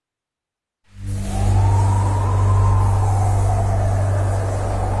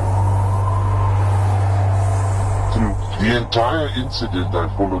the entire incident, I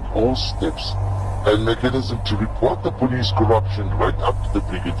followed all steps and mechanism to report the police corruption right up to the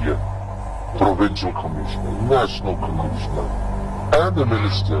brigadier, provincial commissioner, national commissioner, and the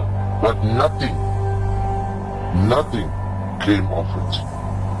minister, but nothing came of it.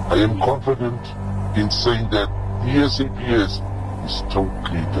 I am confident in saying that the SAPS is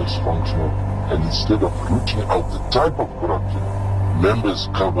totally dysfunctional, and instead of rooting out the type of corruption, members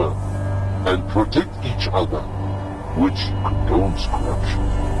cover and protect each other, which condones corruption.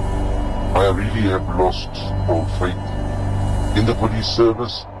 I really have lost all faith in the police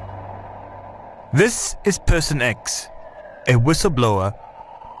service. This is Person X, a whistleblower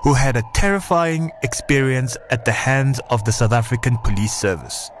who had a terrifying experience at the hands of the South African Police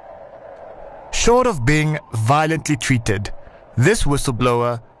Service. Short of being violently treated, this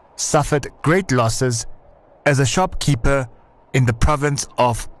whistleblower suffered great losses as a shopkeeper in the province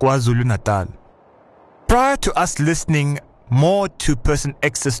of KwaZulu-Natal. Prior to us listening more to Person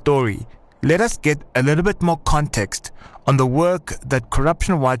X's story, let us get a little bit more context on the work that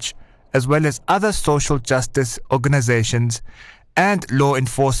Corruption Watch, as well as other social justice organizations and law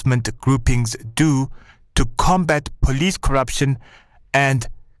enforcement groupings do to combat police corruption and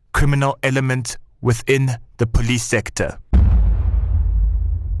criminal elements within the police sector.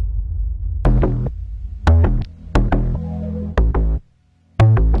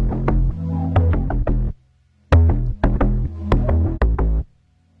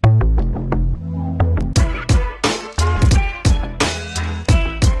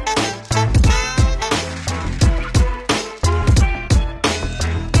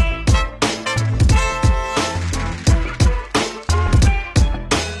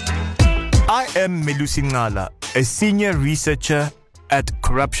 I am Melusi Ncala, a senior researcher at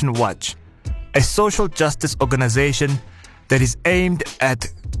Corruption Watch, a social justice organization that is aimed at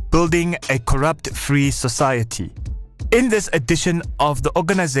building a corrupt-free society. In this edition of the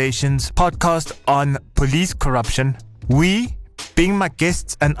organization's podcast on police corruption, we, being my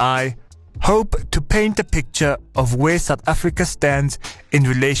guests and I, hope to paint a picture of where South Africa stands in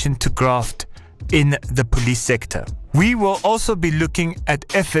relation to graft in the police sector. We will also be looking at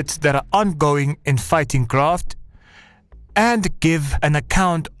efforts that are ongoing in fighting graft and give an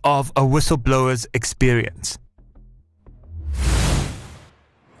account of a whistleblower's experience.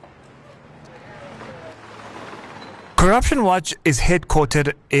 Corruption Watch is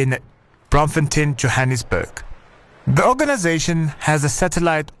headquartered in Braamfontein, Johannesburg. The organization has a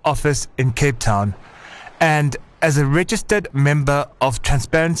satellite office in Cape Town, and as a registered member of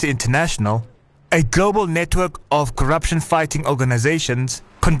Transparency International, a global network of corruption-fighting organizations,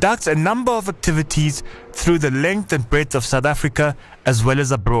 conducts a number of activities through the length and breadth of South Africa as well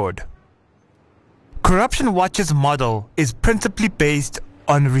as abroad. Corruption Watch's model is principally based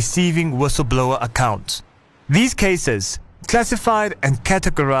on receiving whistleblower accounts. These cases, classified and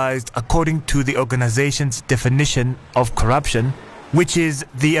categorized according to the organization's definition of corruption, which is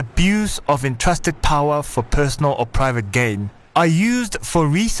the abuse of entrusted power for personal or private gain, are used for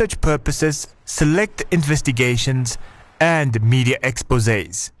research purposes, select investigations, and media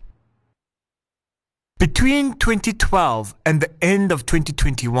exposés. Between 2012 and the end of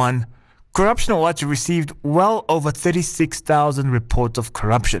 2021, Corruption Watch received well over 36,000 reports of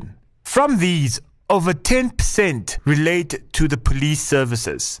corruption. From these, over 10% relate to the police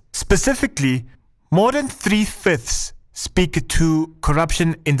services. Specifically, more than 3/5 speak to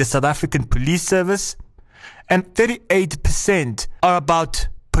corruption in the South African Police Service, and 38% are about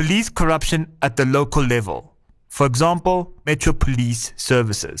police corruption at the local level. For example, Metro Police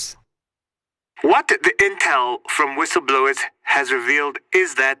Services. What the intel from whistleblowers has revealed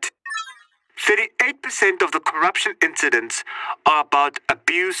is that 38% of the corruption incidents are about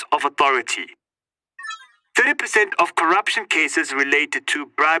abuse of authority. 30% of corruption cases related to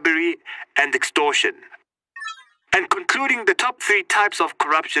bribery and extortion. And concluding, the top 3 types of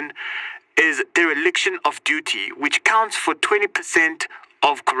corruption is dereliction of duty, which counts for 20%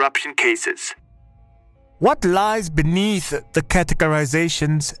 of corruption cases. What lies beneath the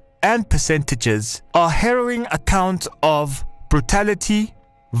categorizations and percentages are harrowing accounts of brutality,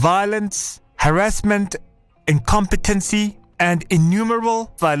 violence, harassment, incompetency, and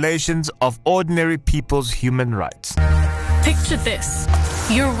innumerable violations of ordinary people's human rights. Picture this.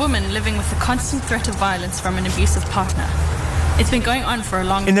 You're a woman living with the constant threat of violence from an abusive partner. It's been going on for a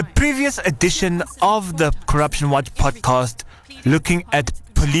long time. In a previous edition of the Corruption Watch podcast, looking at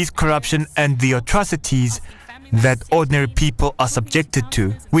police corruption and the atrocities that ordinary people are subjected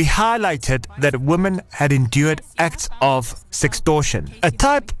to, we highlighted that women had endured acts of sextortion, a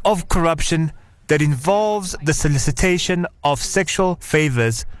type of corruption that involves the solicitation of sexual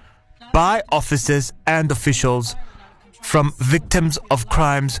favors by officers and officials from victims of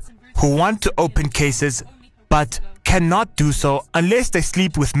crimes who want to open cases but cannot do so unless they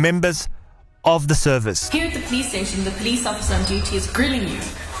sleep with members of the service. Here at the police station, the police officer on duty is grilling you,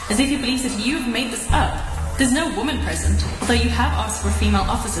 as if he believes that you've made this up. There's no woman present, although you have asked for a female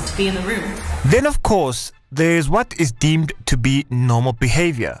officer to be in the room. Then, of course, there is what is deemed to be normal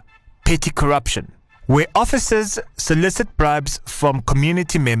behavior, petty corruption, where officers solicit bribes from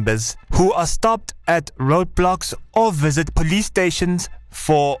community members who are stopped at roadblocks or visit police stations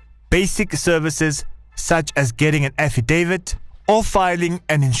for basic services such as getting an affidavit or filing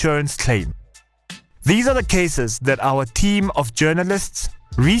an insurance claim. These are the cases that our team of journalists,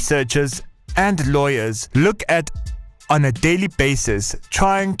 researchers, and lawyers look at on a daily basis,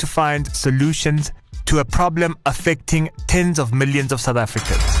 trying to find solutions to a problem affecting tens of millions of South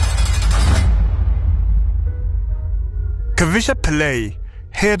Africans. Kavisha Pillay,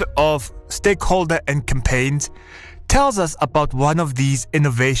 head of stakeholder and campaigns, tells us about one of these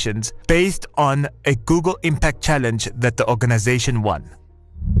innovations based on a Google Impact Challenge that the organization won.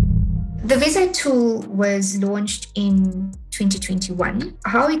 The Visa tool was launched in 2021.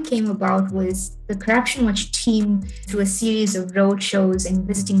 How it came about was the Corruption Watch team, through a series of roadshows and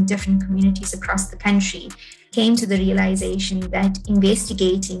visiting different communities across the country, came to the realization that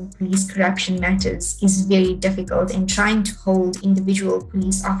investigating police corruption matters is very difficult, and trying to hold individual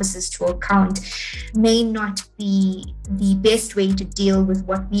police officers to account may not be the best way to deal with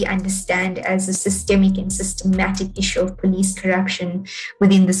what we understand as a systemic and systematic issue of police corruption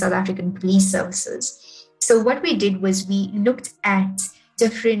within the South African police services. So what we did was we looked at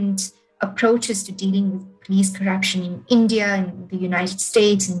different approaches to dealing with police corruption in India, in the United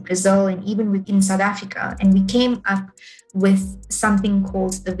States, in Brazil, and even within South Africa. And we came up with something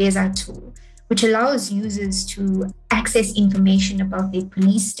called the Visa tool, which allows users to access information about their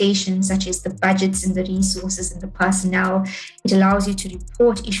police stations, such as the budgets and the resources and the personnel. It allows you to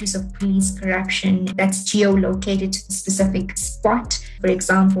report issues of police corruption that's geolocated to the specific spot. For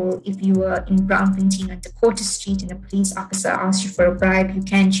example, if you were in Braamfontein on Decote Street and a police officer asked you for a bribe, you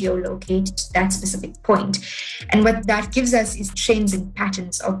can geolocate to that specific point. And what that gives us is trends and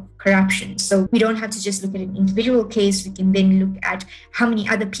patterns of corruption. So we don't have to just look at an individual case. We can then look at how many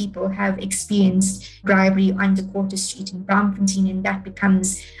other people have experienced bribery on Decote Street in Braamfontein, and that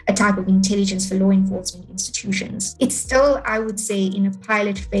becomes a type of intelligence for law enforcement institutions. It's still, I would say, in a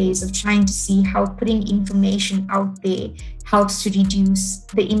pilot phase of trying to see how putting information out there helps to reduce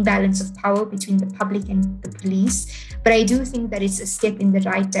the imbalance of power between the public and the police. But I do think that it's a step in the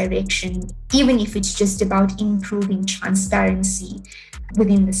right direction, even if it's just about improving transparency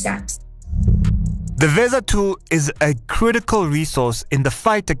within the SAPS. The Visa tool is a critical resource in the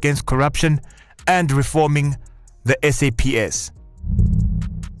fight against corruption and reforming the SAPS.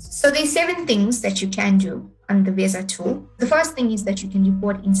 So there's 7 things that you can do on the Visa tool. The first thing is that you can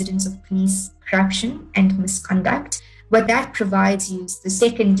report incidents of police corruption and misconduct. What that provides you is the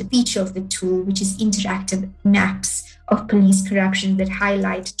second feature of the tool, which is interactive maps of police corruption that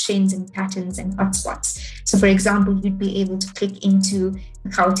highlight trends and patterns and hotspots. So for example, you'd be able to click into the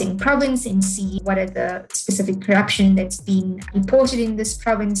Gauteng province and see what are the specific corruption that's been reported in this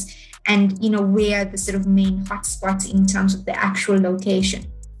province, and where the sort of main hotspots in terms of the actual location.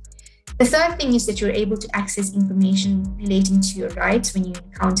 The third thing is that you're able to access information relating to your rights when you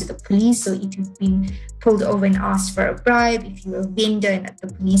encounter the police. So if you've been pulled over and asked for a bribe, if you're a vendor and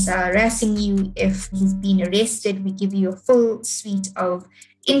the police are harassing you, if you've been arrested, we give you a full suite of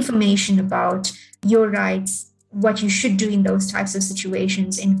information about your rights, what you should do in those types of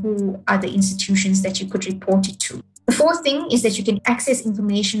situations, and who are the institutions that you could report it to. The fourth thing is that you can access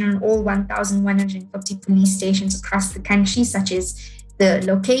information on all 1,150 police stations across the country, such as the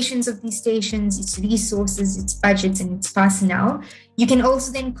locations of these stations, its resources, its budgets, and its personnel. You can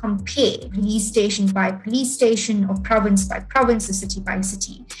also then compare police station by police station, or province by province, or city by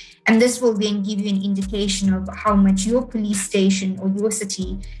city. And this will then give you an indication of how much your police station or your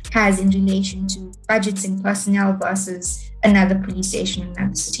city has in relation to budgets and personnel versus another police station in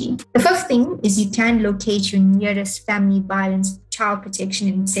another city. The fifth thing is you can locate your nearest family violence, child protection,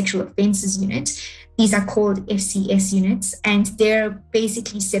 and sexual offences unit. These are called FCS units, and they're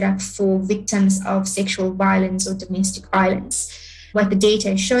basically set up for victims of sexual violence or domestic violence. What the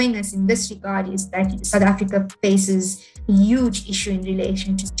data is showing us in this regard is that South Africa faces a huge issue in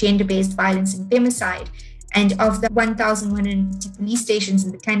relation to gender-based violence and femicide. And of the 1,150 police stations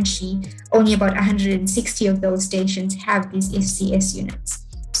in the country, only about 160 of those stations have these FCS units.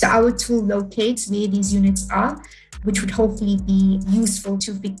 So our tool locates where these units are, which would hopefully be useful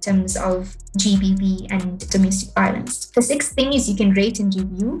to victims of GBV and domestic violence. The sixth thing is you can rate and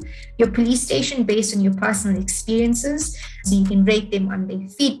review your police station based on your personal experiences. So you can rate them on their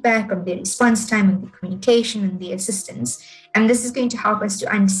feedback, on their response time, on their communication, and their assistance. And this is going to help us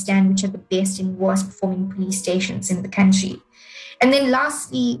to understand which are the best and worst performing police stations in the country. And then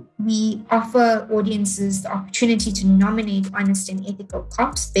lastly, we offer audiences the opportunity to nominate honest and ethical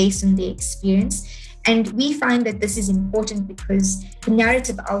cops based on their experience. And we find that this is important because the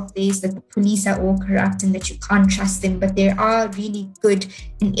narrative out there is that the police are all corrupt and that you can't trust them. But there are really good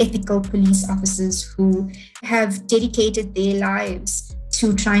and ethical police officers who have dedicated their lives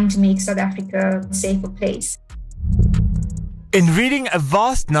to trying to make South Africa a safer place. In reading a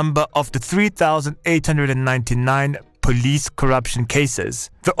vast number of the 3,899 police corruption cases,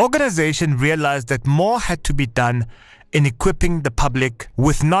 the organization realized that more had to be done in equipping the public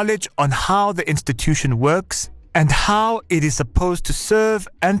with knowledge on how the institution works and how it is supposed to serve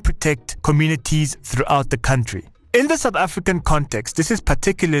and protect communities throughout the country. In the South African context, this is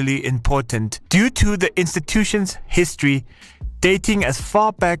particularly important due to the institution's history dating as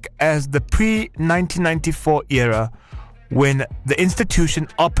far back as the pre-1994 era, when the institution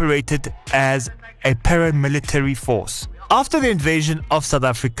operated as a paramilitary force. After the invasion of South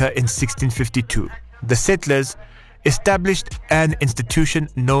Africa in 1652, the settlers established an institution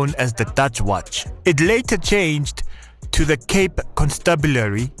known as the Dutch Watch. It later changed to the Cape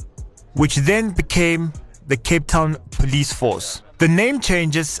Constabulary, which then became the Cape Town Police Force. The name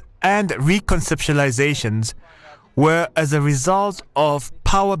changes and reconceptualizations were as a result of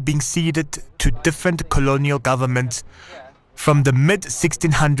power being ceded to different colonial governments from the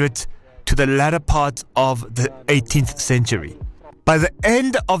mid-1600s to the latter part of the 18th century. By the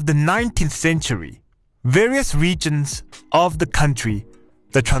end of the 19th century, various regions of the country,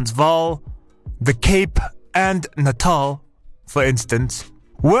 the Transvaal, the Cape and Natal, for instance,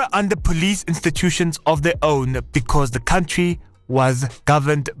 were under police institutions of their own because the country was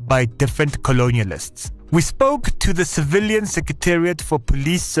governed by different colonialists. We spoke to the Civilian Secretariat for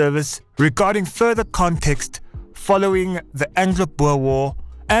Police Service regarding further context following the Anglo-Boer War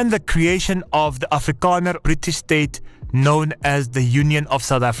and the creation of the Afrikaner British state known as the Union of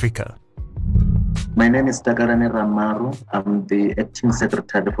South Africa. My name is Takarane Ramaru. I'm the Acting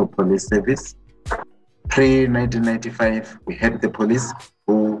Secretary for Police Service. Pre-1995, we had the police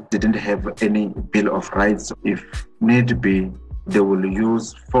who didn't have any Bill of Rights. If need be, they will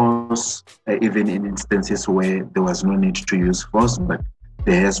use force, even in instances where there was no need to use force, but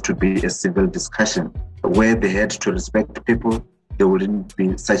there has to be a civil discussion. Where they had to respect people, there wouldn't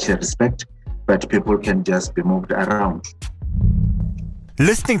be such a respect, but people can just be moved around.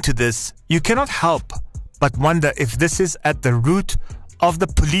 Listening to this, you cannot help but wonder if this is at the root of the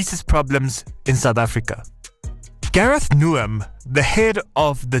police's problems in South Africa. Gareth Newham, the head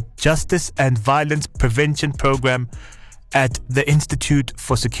of the Justice and Violence Prevention Program at the Institute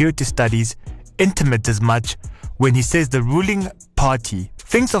for Security Studies, intimates as much when he says the ruling party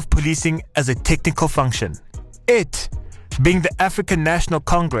thinks of policing as a technical function. It, being the African National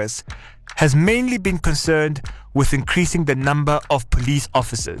Congress, has mainly been concerned with increasing the number of police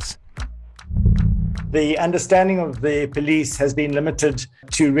officers. The understanding of the police has been limited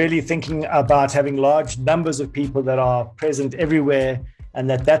to really thinking about having large numbers of people that are present everywhere and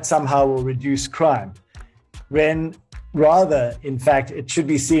that somehow will reduce crime. When rather, in fact, it should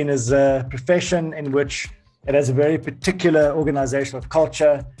be seen as a profession in which it has a very particular organizational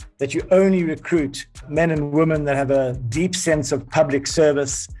culture, that you only recruit men and women that have a deep sense of public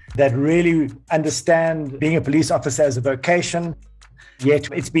service, that really understand being a police officer as a vocation. Yet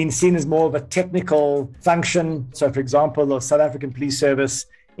it's been seen as more of a technical function. So, for example, the South African Police Service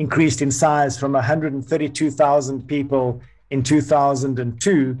increased in size from 132,000 people in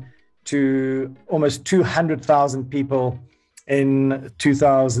 2002 to almost 200,000 people in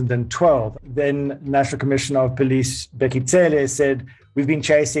 2012. Then National Commissioner of Police, Becky Ncala, said, we've been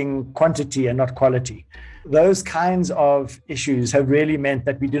chasing quantity and not quality. Those kinds of issues have really meant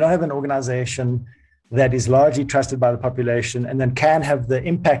that we do not have an organization that is largely trusted by the population and then can have the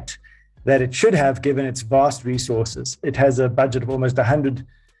impact that it should have given its vast resources. It has a budget of almost 100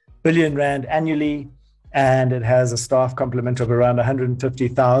 billion rand annually, and it has a staff complement of around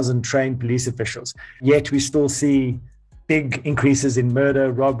 150,000 trained police officials. Yet we still see big increases in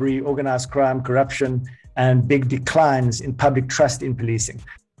murder, robbery, organized crime, corruption, and big declines in public trust in policing.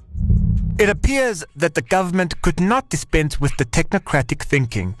 It appears that the government could not dispense with the technocratic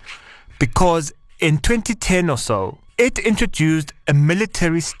thinking because in 2010 or so, it introduced a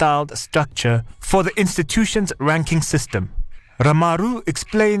military-styled structure for the institution's ranking system. Ramaru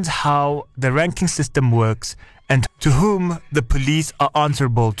explains how the ranking system works and to whom the police are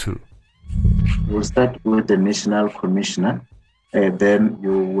answerable to? We'll start with the National Commissioner. Then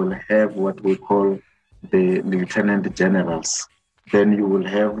you will have what we call the Lieutenant Generals. Then you will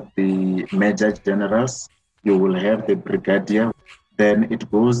have the Major Generals. You will have the Brigadier. Then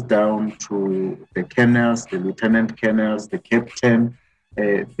it goes down to the Colonels, the Lieutenant Colonels, the Captain.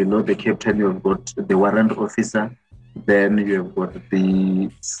 Below the Captain, you've got the Warrant Officer. Then you have got the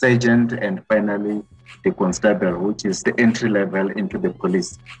Sergeant, and finally the Constable, which is the entry level into the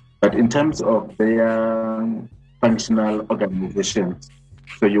police. But in terms of their functional organizations,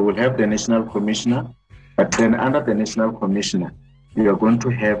 so you will have the National Commissioner, but then under the National Commissioner, you are going to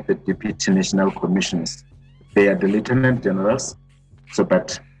have the Deputy National Commissioners. They are the Lieutenant Generals, so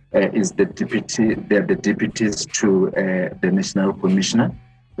but is the deputy? They are the deputies to the National Commissioner.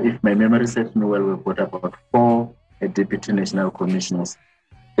 If my memory serves me well, we've got about 4 Deputy National Commissioners.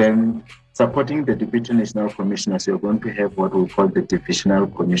 Then supporting the Deputy National Commissioners, you're going to have what we call the Divisional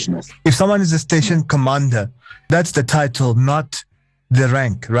Commissioners. If someone is a station commander, that's the title, not the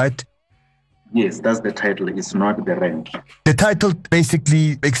rank, right? Yes, that's the title. It's not the rank. The title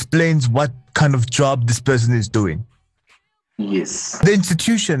basically explains what kind of job this person is doing. Yes. The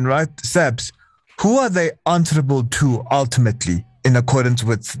institution, right, SAPS, who are they answerable to ultimately in accordance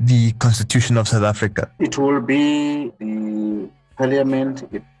with the Constitution of South Africa? It will be the Parliament,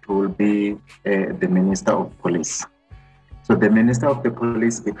 it will be the Minister of Police. So the Minister of the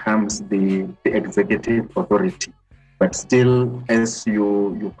Police becomes the executive authority. But still, as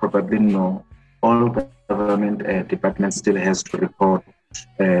you probably know, all government departments still has to report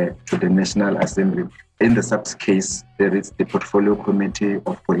to the National Assembly. In the SAPS case, there is the Portfolio Committee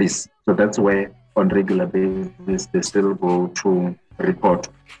of Police. So that's where on regular basis they still go to report.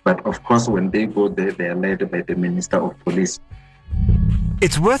 But of course, when they go there, they are led by the Minister of Police.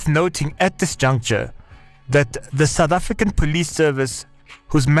 It's worth noting at this juncture that the South African Police Service,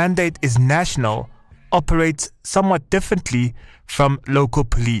 whose mandate is national, operates somewhat differently from local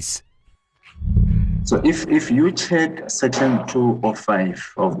police. So if you check Section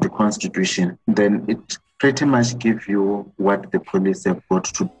 205 of the Constitution, then it pretty much gives you what the police have got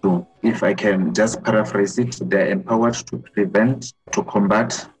to do. If I can just paraphrase it, they're empowered to prevent, to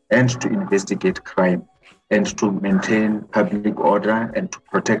combat, and to investigate crime, and to maintain public order, and to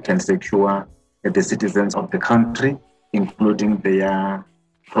protect and secure the citizens of the country, including their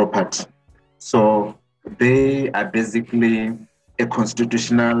property. So they are basically a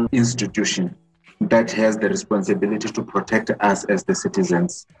constitutional institution that has the responsibility to protect us as the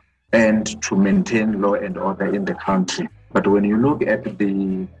citizens and to maintain law and order in the country. But when you look at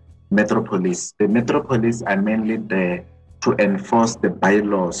the metropolis are mainly there to enforce the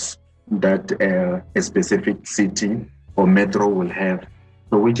bylaws that a specific city or metro will have,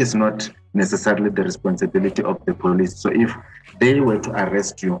 so which is not necessarily the responsibility of the police. So if they were to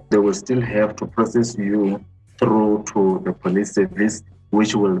arrest you, they will still have to process you through to the police service,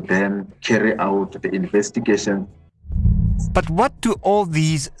 which will then carry out the investigation. But what do all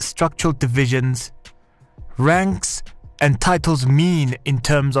these structural divisions, ranks, and titles mean in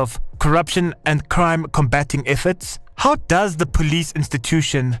terms of corruption and crime combating efforts? How does the police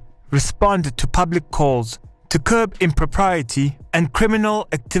institution respond to public calls to curb impropriety and criminal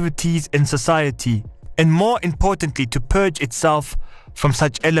activities in society, and more importantly, to purge itself from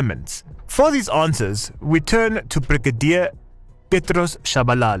such elements? For these answers, we turn to Brigadier Petros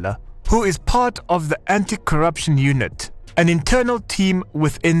Shabalala, who is part of the Anti-Corruption Unit, an internal team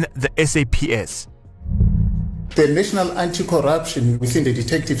within the SAPS. The National Anti-Corruption within the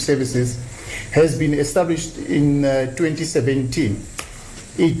Detective Services has been established in 2017.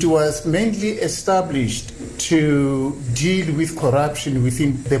 It was mainly established to deal with corruption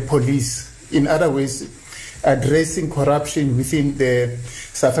within the police. In other words, addressing corruption within the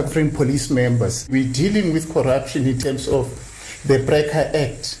South African police members. We're dealing with corruption in terms of the PRECA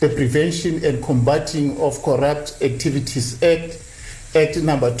Act, the Prevention and Combating of Corrupt Activities Act, Act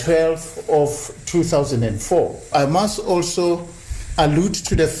number 12 of 2004. I must also allude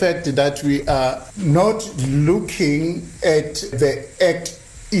to the fact that we are not looking at the Act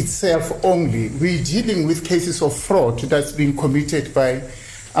itself only. We're dealing with cases of fraud that's been committed by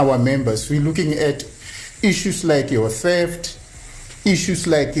our members. We're looking at issues like your theft, issues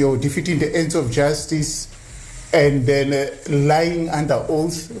like your defeating the ends of justice, and then lying under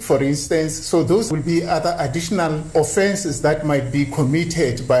oath, for instance. So those will be other additional offenses that might be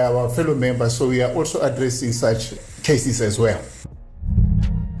committed by our fellow members. So we are also addressing such cases as well.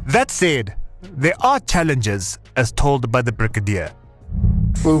 That said, there are challenges, as told by the Brigadier.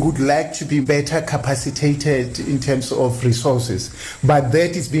 We would like to be better capacitated in terms of resources, but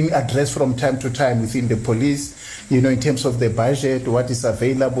that is being addressed from time to time within the police, in terms of the budget, what is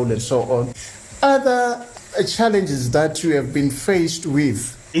available and so on. Other challenges that we have been faced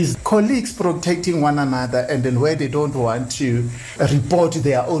with is colleagues protecting one another, and then where they don't want to report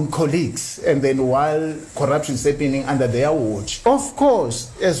their own colleagues, and then while corruption is happening under their watch. Of course,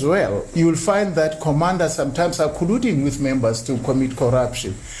 as well, you will find that commanders sometimes are colluding with members to commit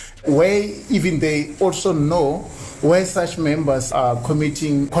corruption, where even they also know where such members are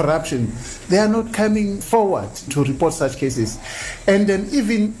committing corruption. They are not coming forward to report such cases. And then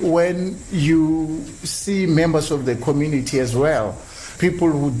even when you see members of the community as well,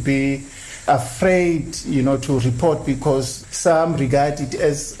 people would be afraid, to report because some regard it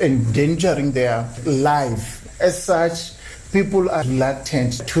as endangering their life. As such, people are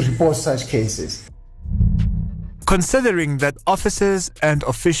reluctant to report such cases. Considering that officers and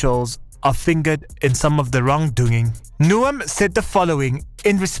officials are fingered in some of the wrongdoing, Nuam said the following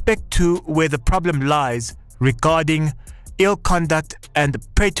in respect to where the problem lies regarding ill conduct and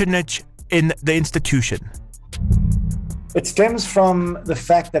patronage in the institution. It stems from the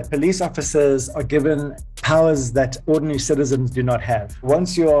fact that police officers are given powers that ordinary citizens do not have.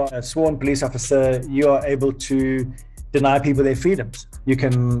 Once you're a sworn police officer, you are able to deny people their freedoms. You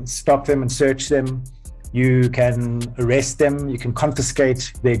can stop them and search them. You can arrest them. You can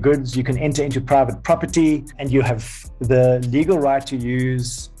confiscate their goods. You can enter into private property, and you have the legal right to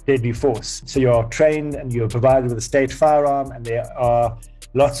use deadly force. So you're trained and you're provided with a state firearm, and there are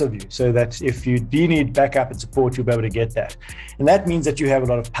lots of you, so that if you do need backup and support, you'll be able to get that. And that means that you have a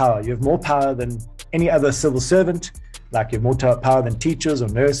lot of power. You have more power than any other civil servant, like you have more power than teachers or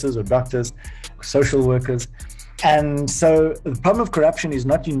nurses or doctors, or social workers. And so the problem of corruption is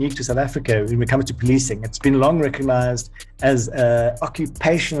not unique to South Africa when it comes to policing. It's been long recognized as an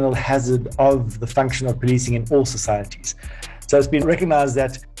occupational hazard of the function of policing in all societies. So it's been recognized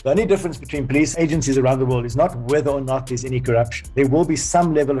that the only difference between police agencies around the world is not whether or not there's any corruption. There will be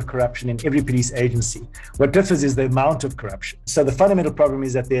some level of corruption in every police agency. What differs is the amount of corruption. So the fundamental problem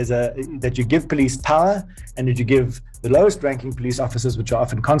is that that you give police power, and that you give the lowest ranking police officers, which are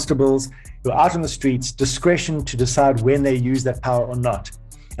often constables, who are out on the streets, discretion to decide when they use that power or not.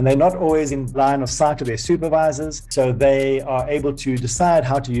 And they're not always in line of sight of their supervisors, so they are able to decide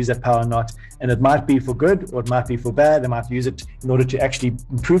how to use that power or not. And it might be for good or it might be for bad. They might use it in order to actually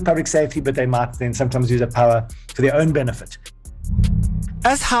improve public safety, but they might then sometimes use that power for their own benefit.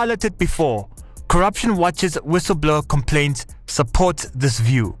 As highlighted before, Corruption Watch's whistleblower complaints support this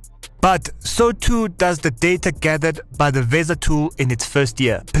view. But so too does the data gathered by the VESA tool in its first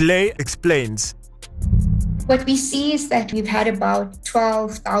year. Pillay explains. What we see is that we've had about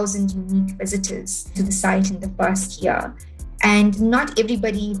 12,000 unique visitors to the site in the first year. And not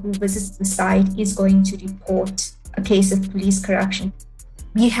everybody who visits the site is going to report a case of police corruption.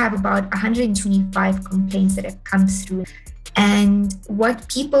 We have about 125 complaints that have come through. And what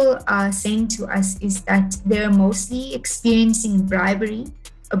people are saying to us is that they're mostly experiencing bribery,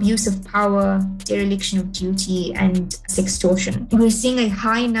 abuse of power, dereliction of duty, and sextortion. We're seeing a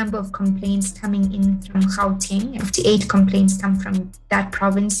high number of complaints coming in from Gauteng. 58 complaints come from that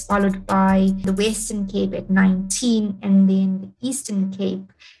province, followed by the Western Cape at 19, and then the Eastern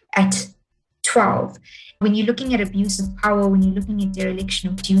Cape at 12. When you're looking at abuse of power, when you're looking at dereliction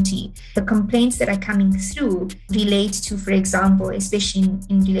of duty, the complaints that are coming through relate to, for example, especially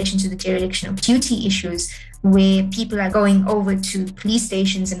in relation to the dereliction of duty issues, where people are going over to police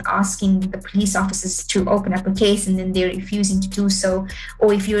stations and asking the police officers to open up a case, and then they're refusing to do so.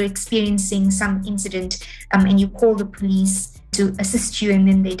 Or if you're experiencing some incident and you call the police to assist you, and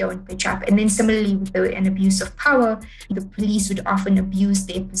then they don't pitch up. And then similarly with an abuse of power, the police would often abuse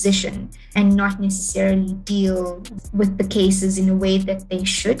their position and not necessarily deal with the cases in a way that they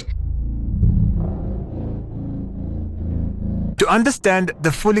should. To understand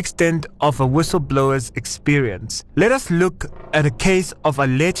the full extent of a whistleblower's experience, let us look at a case of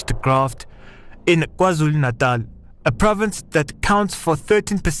alleged graft in KwaZulu-Natal, a province that counts for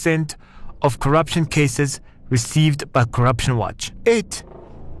 13% of corruption cases received by Corruption Watch.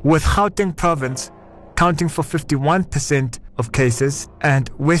 With Gauteng province counting for 51% of cases, and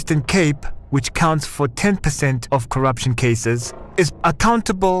Western Cape, which counts for 10% of corruption cases, is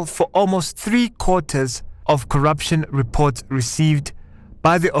accountable for almost 3/4 of corruption reports received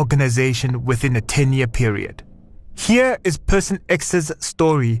by the organization within a 10-year period. Here is Person X's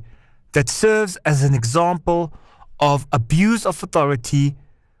story that serves as an example of abuse of authority,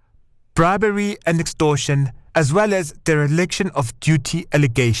 bribery and extortion, as well as dereliction of duty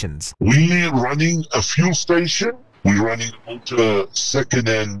allegations. We running a fuel station We're running auto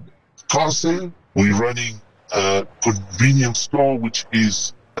second-hand car sale. We're running a convenience store, which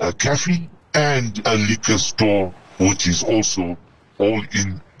is a cafe, and a liquor store, which is also all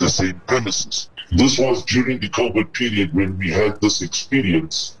in the same premises. This was during the COVID period when we had this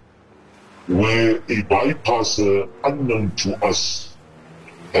experience where a bypasser, unknown to us,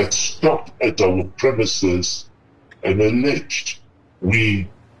 had stopped at our premises and alleged we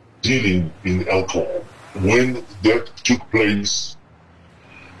dealing in alcohol. When that took place,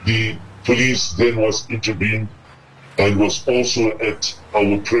 the police then was intervened and was also at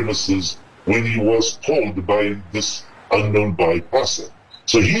our premises when he was called by this unknown bypasser.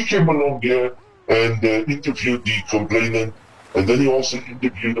 So he came along here and interviewed the complainant, and then he also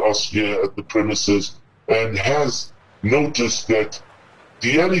interviewed us here at the premises and has noticed that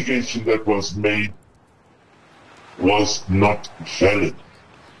the allegation that was made was not valid.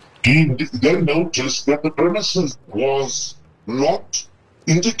 He then noticed that the premises was not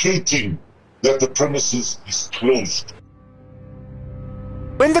indicating that the premises is closed.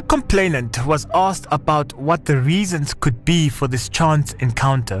 When the complainant was asked about what the reasons could be for this chance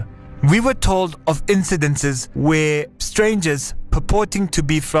encounter, we were told of incidences where strangers purporting to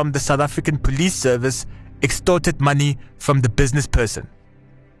be from the South African Police Service extorted money from the business person.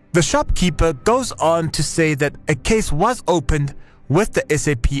 The shopkeeper goes on to say that a case was opened with the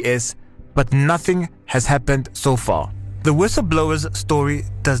SAPS, but nothing has happened so far. The whistleblower's story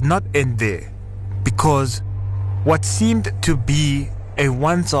does not end there, because what seemed to be a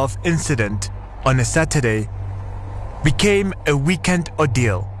once-off incident on a Saturday became a weekend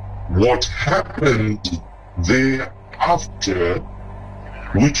ordeal. What happened thereafter,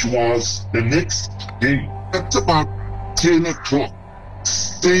 which was the next day, at about 10 o'clock,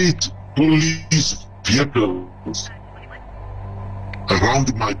 state police vehicles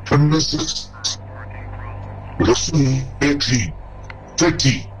around my premises, approximately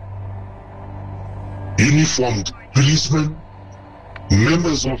 30 uniformed policemen,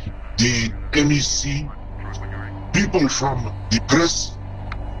 members of the MEC, people from the press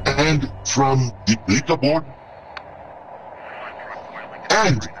and from the liquor board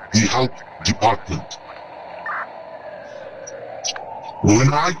and the health department.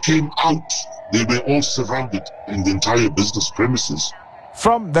 When I came out, they were all surrounded in the entire business premises.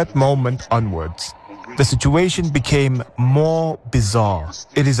 From that moment onwards, the situation became more bizarre.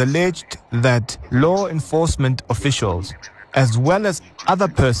 It is alleged that law enforcement officials, as well as other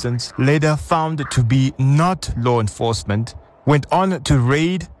persons later found to be not law enforcement, went on to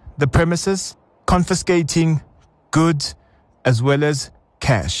raid the premises, confiscating goods as well as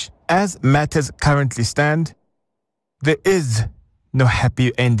cash. As matters currently stand, there is no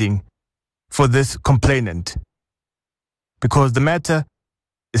happy ending for this complainant, because the matter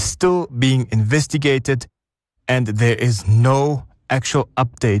is still being investigated and there is no actual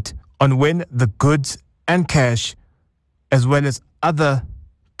update on when the goods and cash as well as other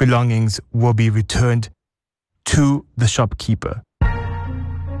belongings will be returned to the shopkeeper.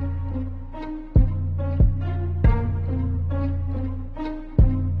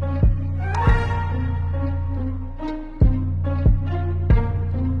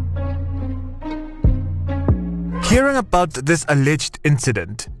 Hearing about this alleged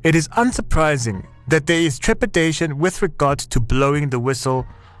incident, it is unsurprising that there is trepidation with regard to blowing the whistle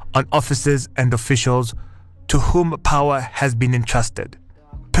on officers and officials to whom power has been entrusted.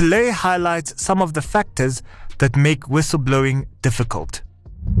 Pillay highlights some of the factors that make whistleblowing difficult.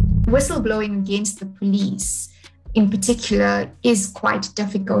 Whistleblowing against the police in particular is quite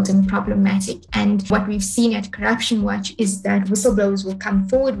difficult and problematic. And what we've seen at Corruption Watch is that whistleblowers will come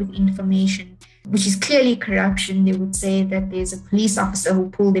forward with information which is clearly corruption. They would say that there's a police officer who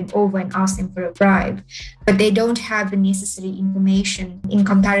pulled them over and asked them for a bribe, but they don't have the necessary information in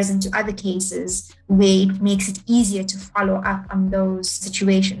comparison to other cases where it makes it easier to follow up on those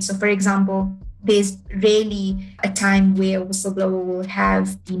situations. So, for example, there's rarely a time where a whistleblower will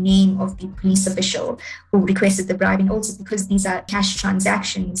have the name of the police official who requested the bribe. And also because these are cash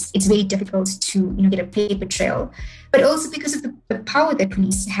transactions, it's very difficult to get a paper trail. But also because of the power that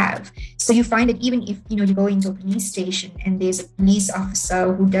police have. So you find that even if you go into a police station and there's a police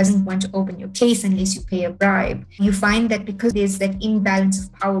officer who doesn't want to open your case unless you pay a bribe, you find that because there's that imbalance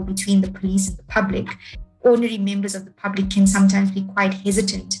of power between the police and the public, ordinary members of the public can sometimes be quite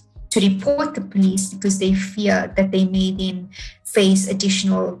hesitant to report the police because they fear that they may then face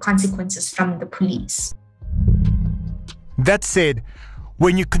additional consequences from the police. That said,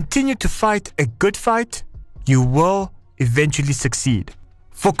 when you continue to fight a good fight, you will eventually succeed.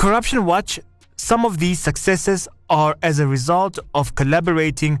 For Corruption Watch, Some of these successes are as a result of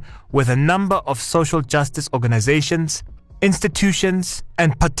collaborating with a number of social justice organizations, institutions,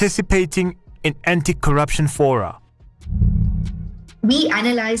 and participating in anti-corruption fora. We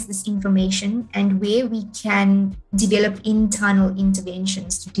analyze this information, and where we can develop internal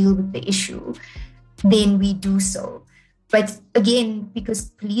interventions to deal with the issue, then we do so. But again,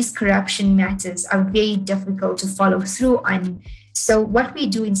 because police corruption matters are very difficult to follow through on, so what we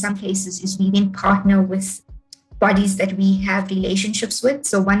do in some cases is we then partner with bodies that we have relationships with.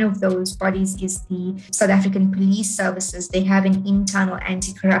 So one of those bodies is the South African Police Services. They have an internal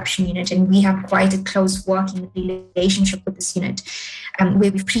anti-corruption unit, and we have quite a close working relationship with this unit,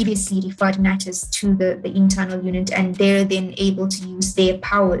 where we've previously referred matters to the internal unit, and they're then able to use their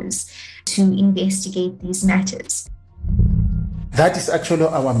powers to investigate these matters. That is actually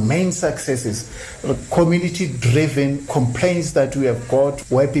our main successes, community-driven complaints that we have got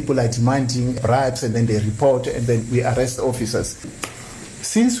where people are demanding bribes and then they report and then we arrest officers.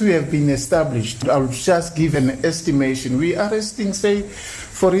 Since we have been established, I'll just give an estimation. We are arresting, say,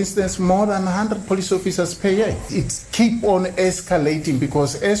 for instance, more than 100 police officers per year. It keeps on escalating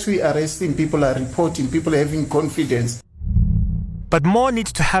because as we are arresting, people are reporting, people are having confidence. But more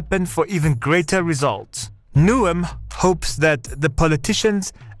needs to happen for even greater results. NUM hopes that the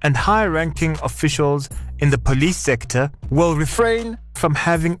politicians and high-ranking officials in the police sector will refrain from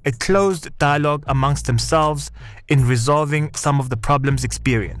having a closed dialogue amongst themselves in resolving some of the problems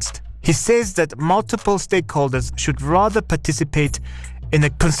experienced. He says that multiple stakeholders should rather participate in a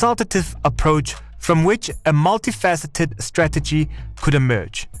consultative approach from which a multifaceted strategy could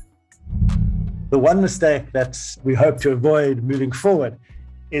emerge. The one mistake that we hope to avoid moving forward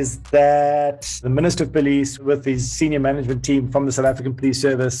is that the Minister of Police with his senior management team from the South African Police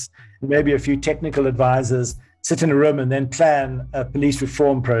Service, maybe a few technical advisors, sit in a room and then plan a police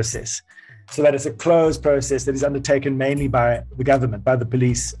reform process. So that it's a closed process that is undertaken mainly by the government, by the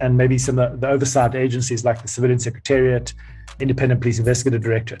police, and maybe some of the oversight agencies like the Civilian Secretariat, Independent Police Investigative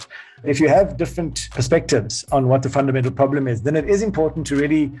Directorate. If you have different perspectives on what the fundamental problem is, then it is important to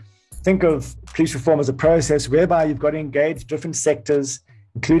really think of police reform as a process whereby you've got to engage different sectors,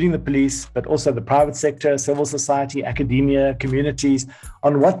 including the police, but also the private sector, civil society, academia, communities,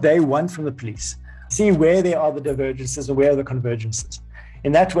 on what they want from the police. See where there are the divergences and where are the convergences.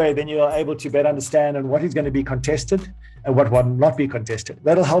 In that way, then you are able to better understand on what is going to be contested and what will not be contested.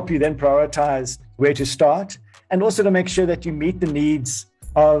 That'll help you then prioritize where to start, and also to make sure that you meet the needs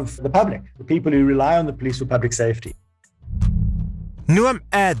of the public, the people who rely on the police for public safety. NUM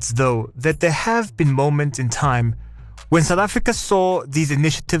adds, though, that there have been moments in time when South Africa saw these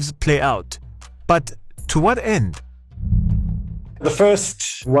initiatives play out. But to what end? The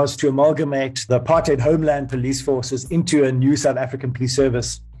first was to amalgamate the apartheid homeland police forces into a new South African police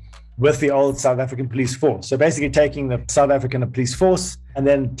service with the old South African police force. So basically taking the South African police force and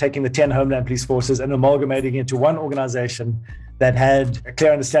then taking the 10 homeland police forces and amalgamating into one organization that had a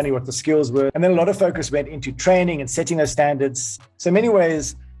clear understanding of what the skills were. And then a lot of focus went into training and setting those standards. So in many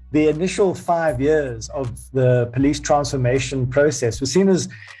ways, the initial 5 years of the police transformation process was seen as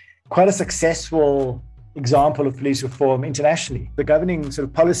quite a successful example of police reform internationally. The governing sort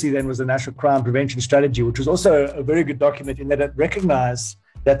of policy then was the National Crime Prevention Strategy, which was also a very good document in that it recognized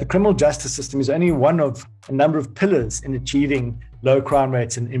that the criminal justice system is only one of a number of pillars in achieving low crime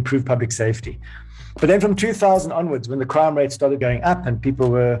rates and improved public safety. But then from 2000 onwards, when the crime rate started going up and people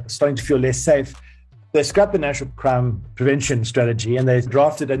were starting to feel less safe, they scrapped the National Crime Prevention Strategy and they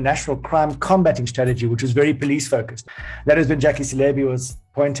drafted a National Crime Combating Strategy, which was very police-focused. That is when Jackie Selebi was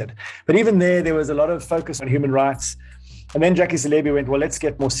appointed. But even there was a lot of focus on human rights. And then Jackie Selebi went, well, let's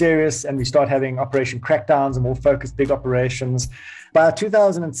get more serious, and we start having Operation Crackdowns and more focused big operations. By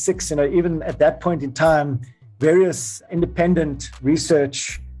 2006, even at that point in time, various independent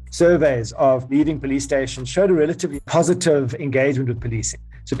research surveys of leading police stations showed a relatively positive engagement with policing.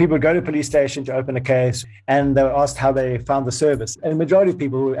 So people would go to a police station to open a case and they were asked how they found the service. And the majority of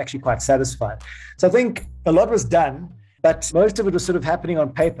people were actually quite satisfied. So I think a lot was done, but most of it was sort of happening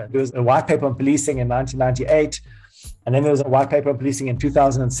on paper. There was a white paper on policing in 1998. And then there was a white paper on policing in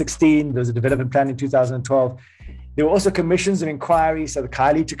 2016. There was a development plan in 2012. There were also commissions of inquiry. So the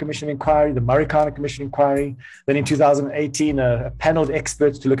Khayelitsha Commission of Inquiry, the Marikana Commission of Inquiry. Then in 2018, a panel of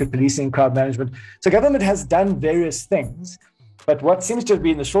experts to look at policing and crowd management. So government has done various things. But what seems to have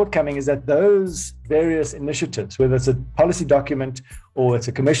been the shortcoming is that those various initiatives, whether it's a policy document or it's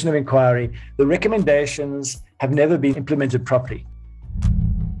a commission of inquiry, the recommendations have never been implemented properly.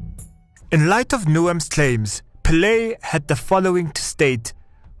 In light of NUM's claims, Pillay had the following to state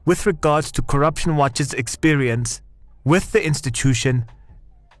with regards to Corruption Watch's experience with the institution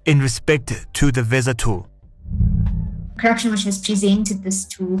in respect to the VESA tool? Corruption Watch has presented this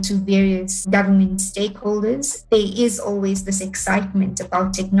tool to various government stakeholders. There is always this excitement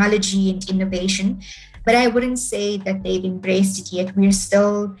about technology and innovation, but I wouldn't say that they've embraced it yet. We're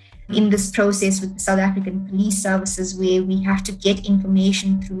still in this process with the South African Police Services where we have to get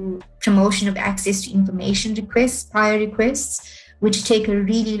information through promotion of access to information requests, prior requests, which take a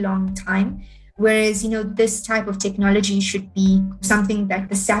really long time. Whereas, this type of technology should be something that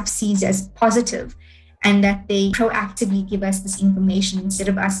the SAP sees as positive, and that they proactively give us this information instead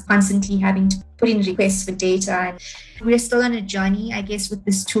of us constantly having to put in requests for data. And we're still on a journey, I guess, with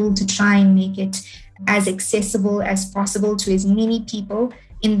this tool to try and make it as accessible as possible to as many people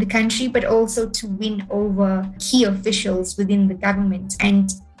in the country, but also to win over key officials within the government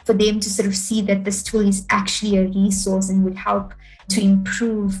and for them to sort of see that this tool is actually a resource and would help to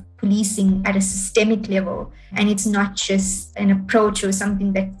improve policing at a systemic level. And it's not just an approach or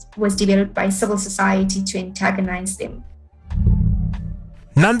something that was developed by civil society to antagonize them.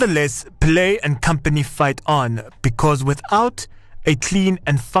 Nonetheless, Play and company fight on because without a clean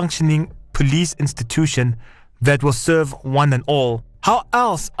and functioning police institution that will serve one and all, how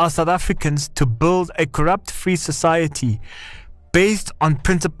else are South Africans to build a corrupt-free society based on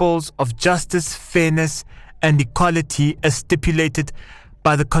principles of justice, fairness, and equality as stipulated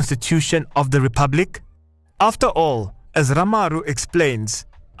by the Constitution of the Republic? After all, as Ramaru explains,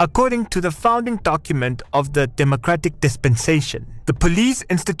 according to the founding document of the democratic dispensation, the police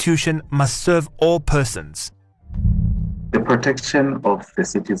institution must serve all persons. The protection of the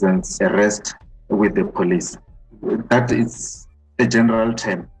citizens rests with the police. That is a general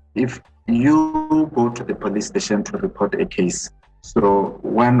term. If you go to the police station to report a case, so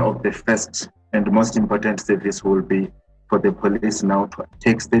one of the first and most important service will be for the police now to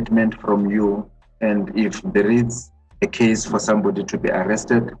take statement from you. And if there is a case for somebody to be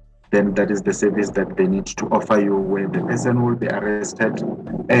arrested, then that is the service that they need to offer you, where the person will be arrested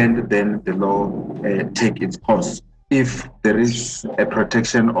and then the law take its course. If there is a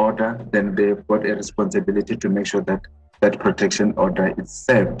protection order, then they've got a responsibility to make sure that that protection order is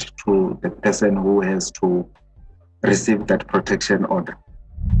served to the person who has to receive that protection order.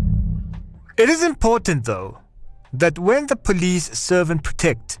 It is important, though, that when the police serve and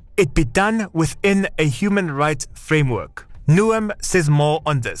protect, it be done within a human rights framework. Nuam says more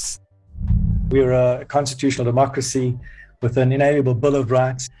on this. We're a constitutional democracy with an inalienable Bill of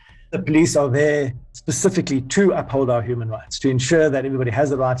Rights. The police are there specifically to uphold our human rights, to ensure that everybody has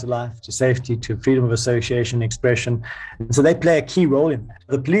the right to life, to safety, to freedom of association, expression. And so they play a key role in that.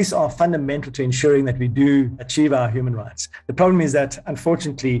 The police are fundamental to ensuring that we do achieve our human rights. The problem is that,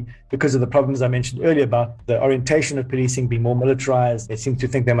 unfortunately, because of the problems I mentioned earlier about the orientation of policing being more militarized, they seem to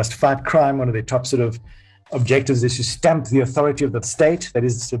think they must fight crime. One of their top sort of objectives is to stamp the authority of the state. That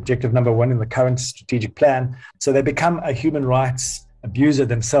is objective number one in the current strategic plan. So they become a human rights abuser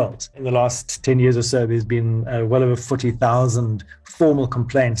themselves. In the last 10 years or so, there's been well over 40,000 formal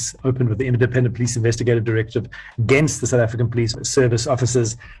complaints opened with the Independent Police Investigative Directive against the South African Police Service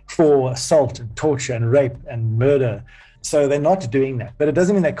officers for assault and torture and rape and murder. So they're not doing that. But it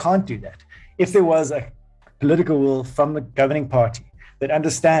doesn't mean they can't do that. If there was a political will from the governing party that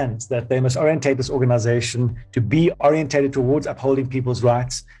understands that they must orientate this organization to be orientated towards upholding people's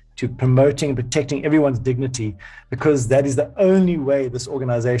rights, to promoting and protecting everyone's dignity, because that is the only way this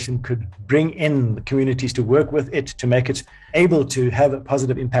organization could bring in the communities to work with it, to make it able to have a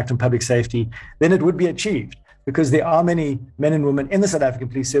positive impact on public safety, then it would be achieved. Because there are many men and women in the South African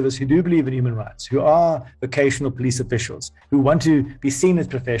Police Service who do believe in human rights, who are vocational police officials, who want to be seen as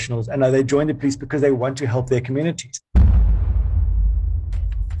professionals, and they join the police because they want to help their communities.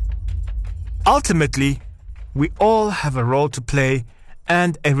 Ultimately, we all have a role to play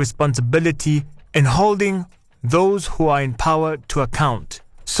and a responsibility in holding those who are in power to account,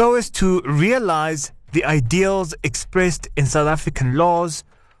 so as to realize the ideals expressed in South African laws,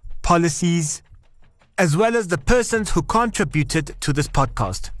 policies, as well as the persons who contributed to this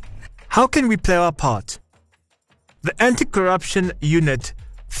podcast. How can we play our part? The Anti-Corruption Unit,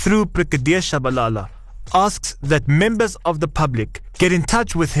 through Brigadier Shabalala, asks that members of the public get in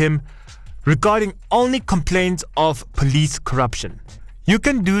touch with him regarding only complaints of police corruption. You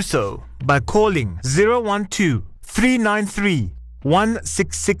can do so by calling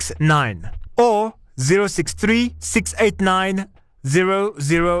 012-393-1669 or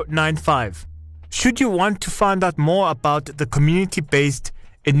 063-689-0095. Should you want to find out more about the community-based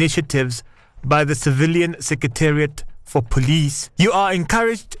initiatives by the Civilian Secretariat for Police, you are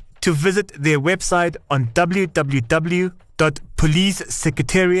encouraged to visit their website on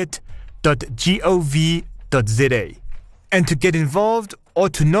www.policesecretariat.gov.za. And to get involved or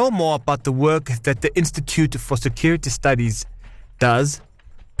to know more about the work that the Institute for Security Studies does,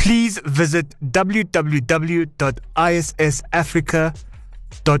 please visit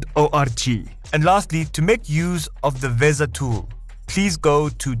www.issafrica.org. And lastly, to make use of the VESA tool, please go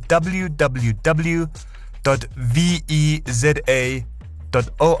to www.veza.org.za.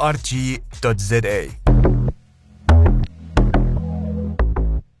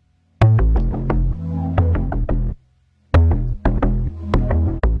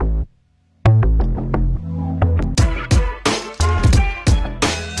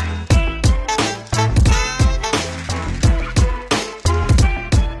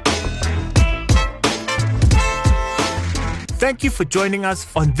 Thank you for joining us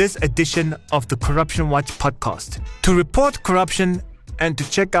on this edition of the Corruption Watch podcast. To report corruption and to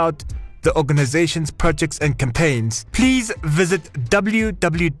check out the organization's projects and campaigns, please visit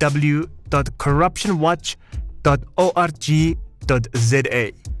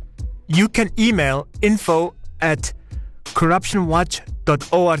www.corruptionwatch.org.za. You can email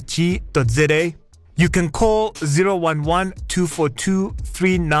info@corruptionwatch.org.za. You can call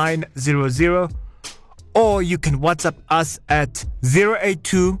 011-242-3900. Or you can WhatsApp us at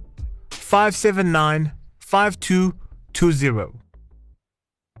 082-579-5220.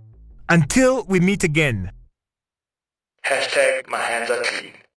 Until we meet again. #My hands are clean.